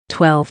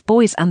12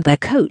 boys and their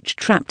coach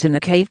trapped in a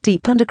cave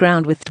deep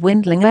underground with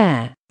dwindling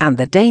air and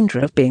the danger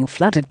of being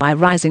flooded by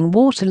rising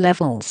water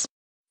levels.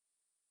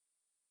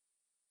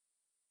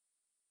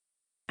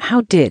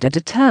 How did a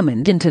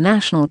determined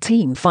international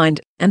team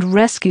find and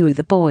rescue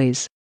the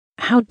boys?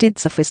 How did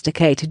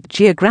sophisticated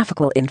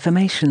geographical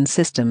information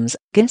systems,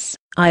 GIS,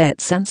 IET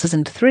sensors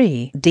and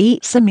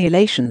 3D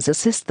simulations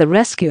assist the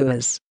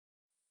rescuers?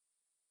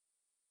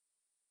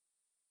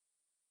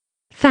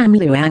 Tham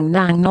Luang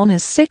Nang Non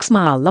is a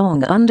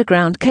 6-mile-long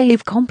underground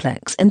cave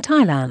complex in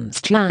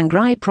Thailand's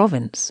Chiangrai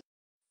province.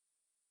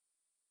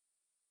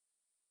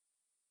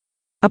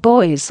 A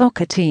boys'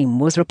 soccer team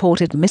was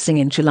reported missing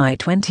in July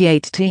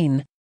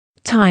 2018.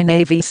 Thai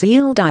Navy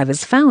SEAL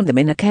divers found them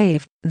in a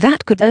cave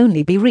that could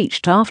only be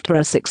reached after a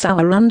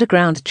 6-hour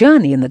underground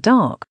journey in the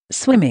dark,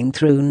 swimming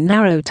through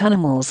narrow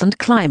tunnels and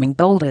climbing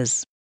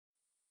boulders.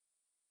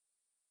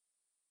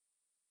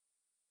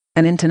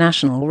 An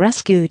international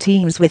rescue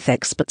teams with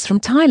experts from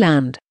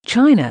Thailand,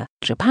 China,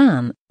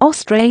 Japan,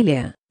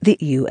 Australia, the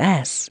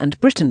US and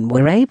Britain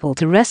were able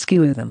to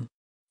rescue them.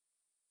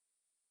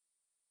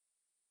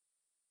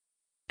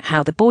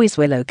 How the boys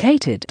were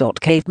located.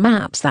 Cave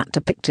maps that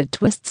depicted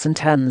twists and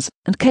turns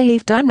and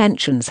cave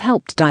dimensions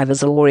helped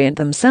divers orient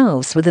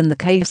themselves within the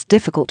cave's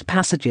difficult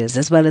passages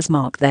as well as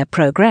mark their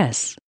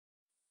progress.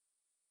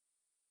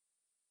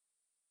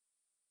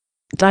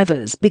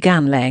 Divers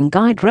began laying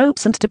guide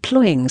ropes and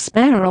deploying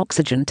spare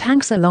oxygen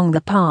tanks along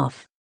the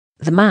path.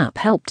 The map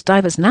helped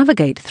divers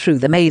navigate through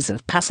the maze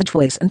of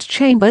passageways and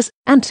chambers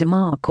and to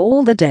mark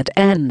all the dead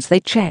ends they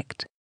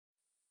checked.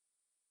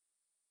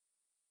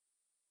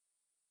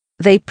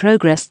 They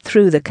progressed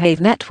through the cave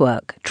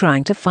network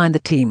trying to find the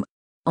team.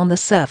 On the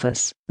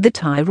surface, the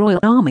Thai Royal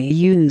Army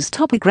used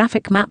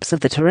topographic maps of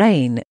the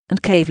terrain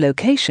and cave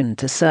location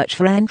to search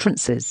for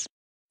entrances.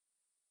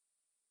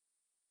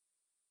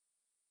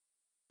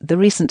 The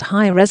recent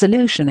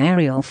high-resolution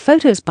aerial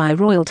photos by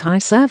Royal Thai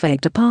Survey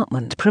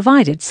Department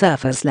provided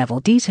surface-level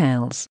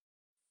details.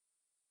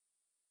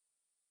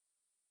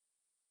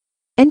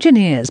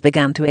 Engineers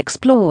began to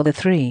explore the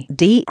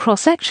 3D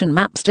cross-section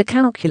maps to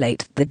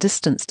calculate the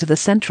distance to the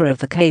center of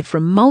the cave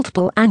from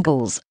multiple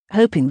angles,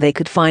 hoping they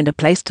could find a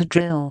place to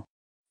drill.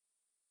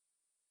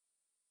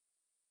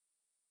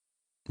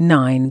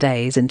 9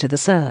 days into the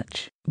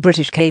search,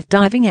 British cave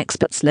diving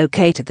experts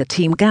located the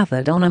team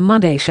gathered on a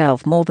muddy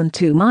shelf more than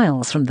 2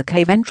 miles from the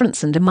cave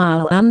entrance and a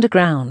mile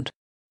underground.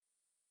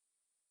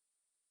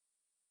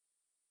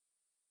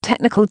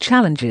 Technical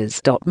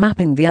challenges.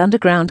 Mapping the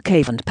underground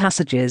cave and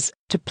passages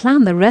to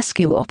plan the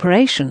rescue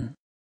operation.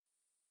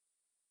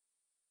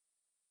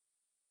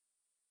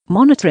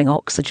 Monitoring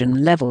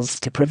oxygen levels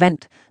to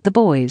prevent the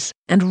boys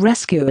and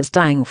rescuers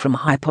dying from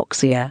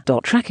hypoxia.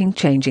 Tracking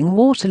changing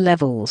water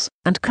levels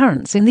and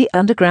currents in the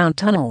underground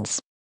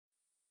tunnels.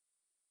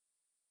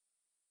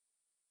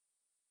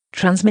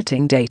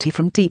 Transmitting data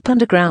from deep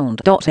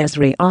underground.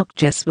 Esri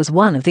ArcGIS was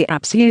one of the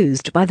apps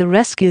used by the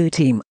rescue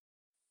team.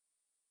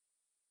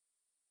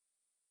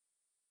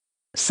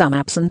 Some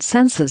apps and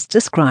sensors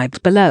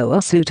described below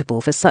are suitable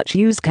for such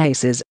use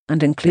cases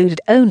and included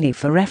only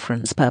for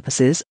reference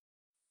purposes.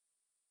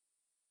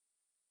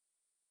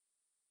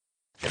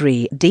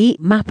 3D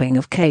mapping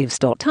of caves.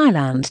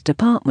 Thailand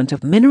Department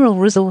of Mineral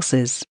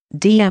Resources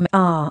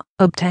 (DMR)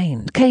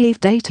 obtained cave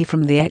data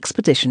from the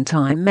Expedition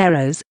Time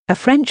Meadows, a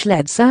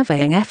French-led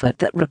surveying effort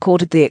that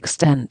recorded the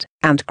extent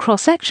and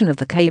cross-section of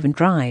the cave and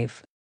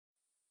drive.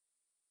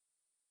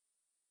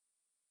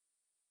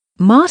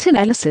 Martin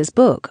Ellis's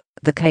book,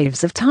 The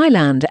Caves of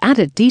Thailand,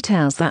 added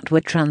details that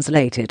were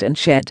translated and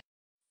shared.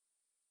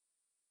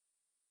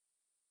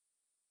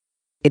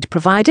 It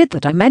provided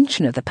the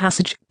dimension of the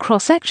passage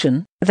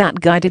cross-section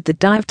that guided the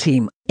dive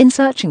team in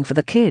searching for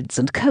the kids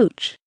and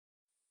coach.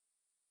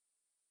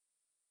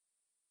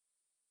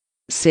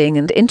 Seeing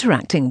and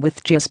interacting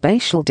with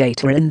geospatial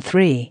data in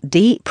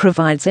 3D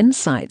provides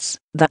insights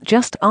that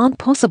just aren't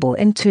possible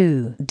in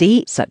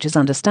 2D, such as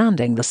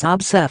understanding the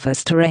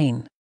subsurface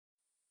terrain.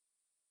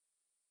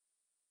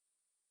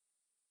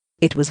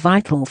 It was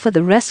vital for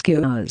the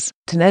rescuers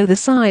to know the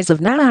size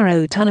of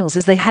narrow tunnels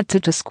as they had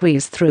to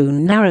squeeze through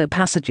narrow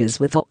passages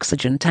with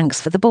oxygen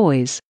tanks for the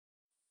boys.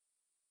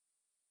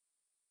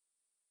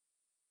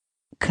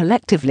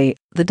 Collectively,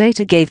 the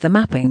data gave the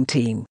mapping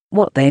team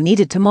what they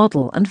needed to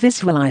model and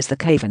visualize the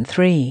cave in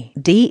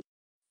 3D.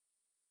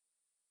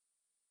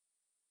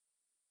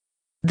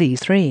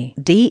 These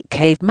 3D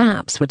cave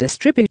maps were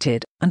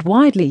distributed and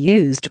widely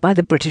used by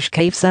the British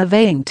Cave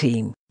Surveying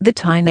Team, the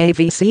Thai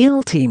Navy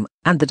SEAL Team,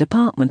 and the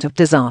Department of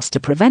Disaster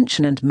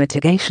Prevention and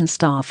Mitigation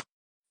staff.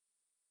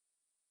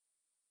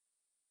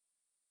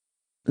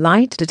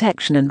 Light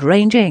detection and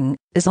ranging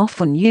is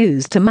often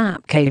used to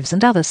map caves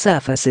and other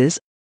surfaces.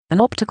 An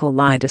optical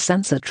LiDAR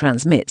sensor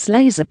transmits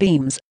laser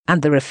beams,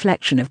 and the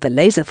reflection of the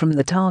laser from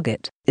the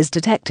target is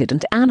detected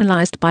and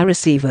analyzed by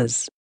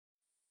receivers.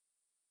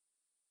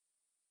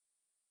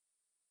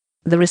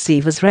 The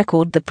receivers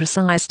record the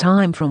precise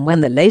time from when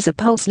the laser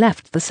pulse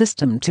left the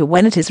system to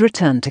when it is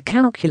returned to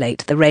calculate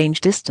the range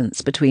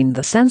distance between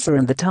the sensor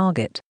and the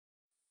target.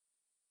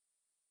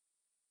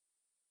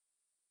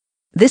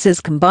 This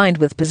is combined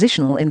with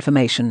positional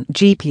information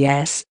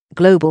 (GPS),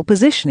 global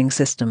positioning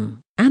system,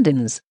 and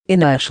INS,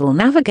 inertial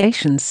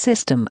navigation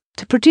system,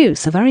 to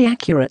produce a very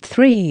accurate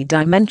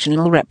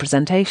three-dimensional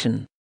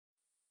representation.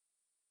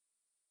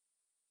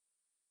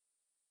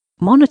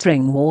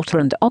 Monitoring water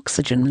and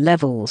oxygen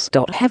levels.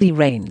 Heavy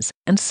rains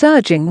and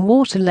surging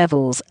water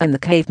levels in the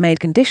cave made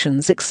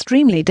conditions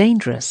extremely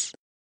dangerous.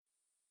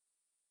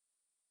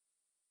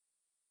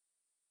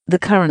 The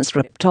currents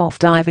ripped off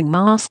diving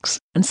masks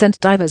and sent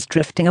divers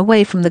drifting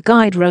away from the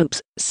guide ropes,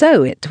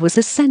 so it was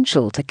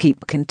essential to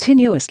keep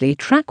continuously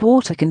track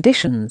water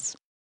conditions.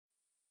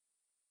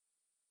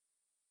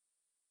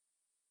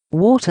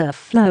 Water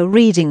flow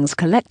readings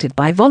collected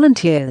by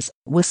volunteers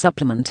were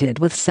supplemented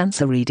with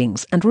sensor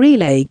readings and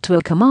relayed to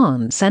a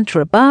command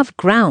center above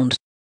ground.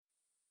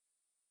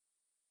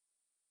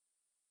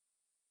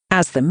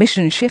 As the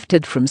mission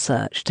shifted from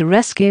search to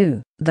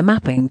rescue, the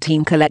mapping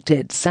team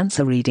collected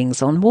sensor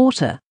readings on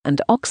water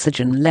and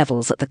oxygen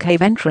levels at the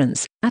cave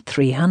entrance, at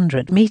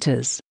 300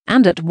 meters,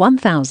 and at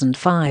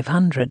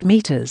 1,500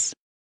 meters.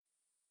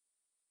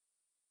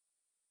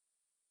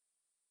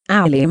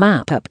 Hourly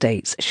map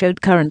updates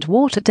showed current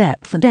water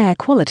depth and air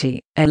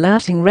quality,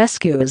 alerting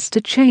rescuers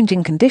to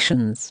changing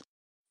conditions.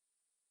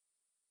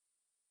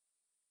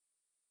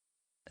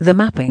 The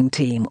mapping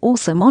team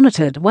also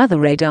monitored weather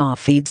radar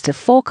feeds to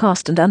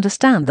forecast and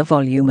understand the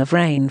volume of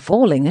rain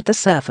falling at the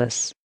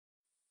surface.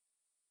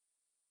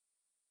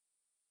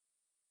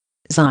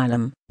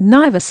 Xylem,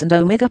 Nivus and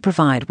Omega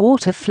provide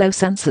water flow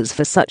sensors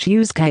for such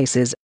use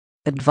cases.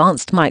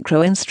 Advanced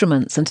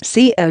micro-instruments and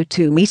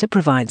CO2 meter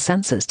provide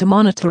sensors to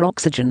monitor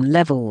oxygen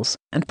levels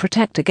and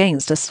protect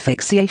against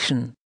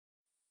asphyxiation.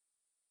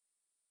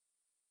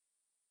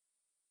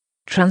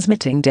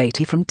 Transmitting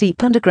data from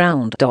deep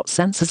underground.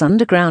 Sensors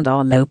underground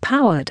are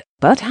low-powered,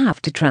 but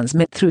have to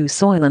transmit through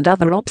soil and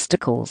other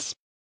obstacles.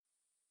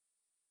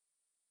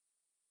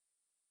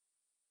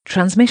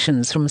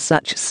 Transmissions from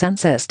such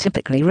sensors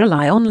typically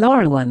rely on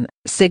LoRaWAN,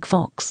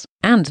 Sigfox,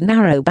 and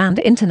Narrowband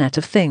Internet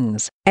of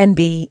Things,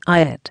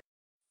 NB-IoT.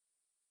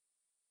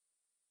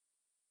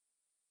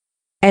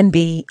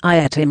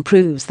 NB-IoT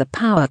improves the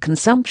power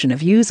consumption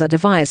of user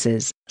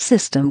devices,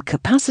 system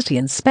capacity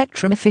and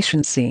spectrum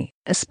efficiency,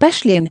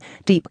 especially in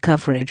deep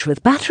coverage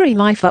with battery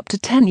life up to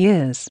 10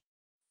 years.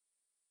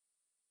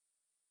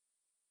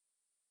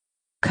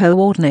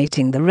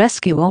 Coordinating the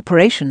rescue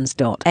operations.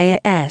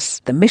 As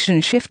the mission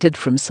shifted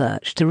from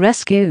search to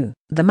rescue,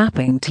 the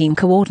mapping team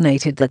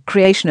coordinated the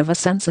creation of a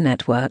sensor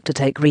network to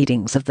take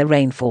readings of the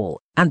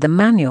rainfall and the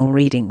manual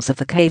readings of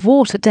the cave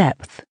water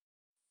depth.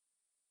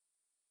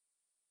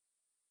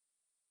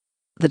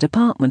 The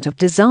Department of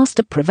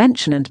Disaster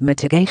Prevention and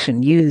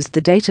Mitigation used the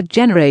data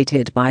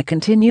generated by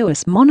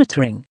continuous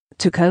monitoring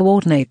to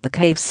coordinate the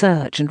cave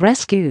search and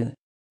rescue.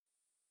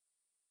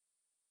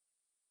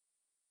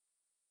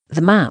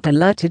 The map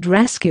alerted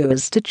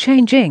rescuers to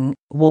changing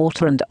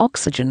water and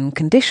oxygen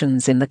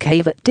conditions in the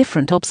cave at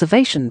different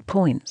observation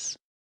points.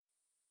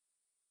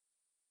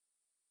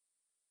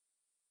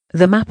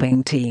 The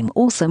mapping team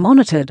also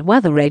monitored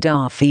weather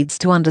radar feeds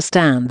to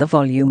understand the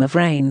volume of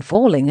rain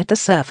falling at the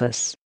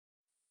surface.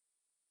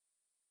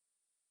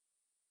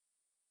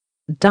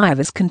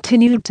 Divers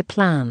continued to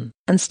plan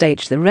and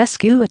stage the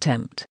rescue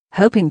attempt,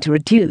 hoping to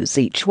reduce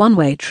each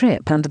one-way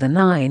trip under the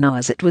 9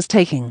 hours it was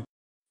taking.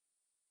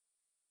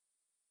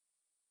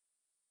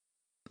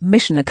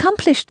 Mission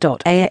accomplished.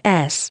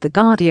 As The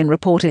Guardian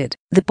reported,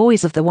 the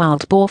boys of the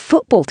Wild Boar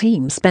football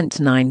team spent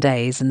 9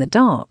 days in the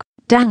dark,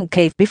 dank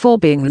cave before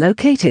being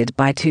located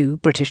by 2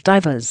 British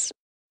divers.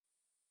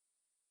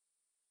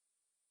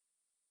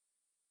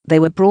 They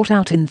were brought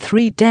out in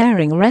 3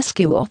 daring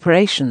rescue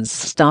operations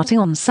starting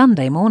on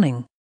Sunday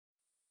morning.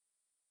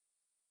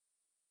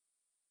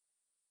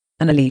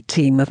 An elite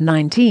team of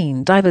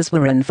 19 divers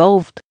were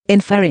involved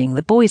in ferrying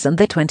the boys and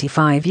their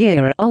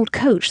 25-year-old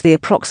coach the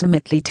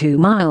approximately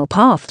 2-mile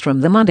path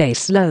from the Monday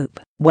slope,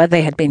 where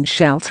they had been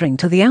sheltering,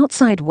 to the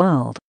outside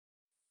world.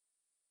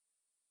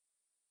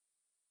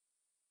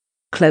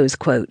 Close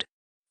quote.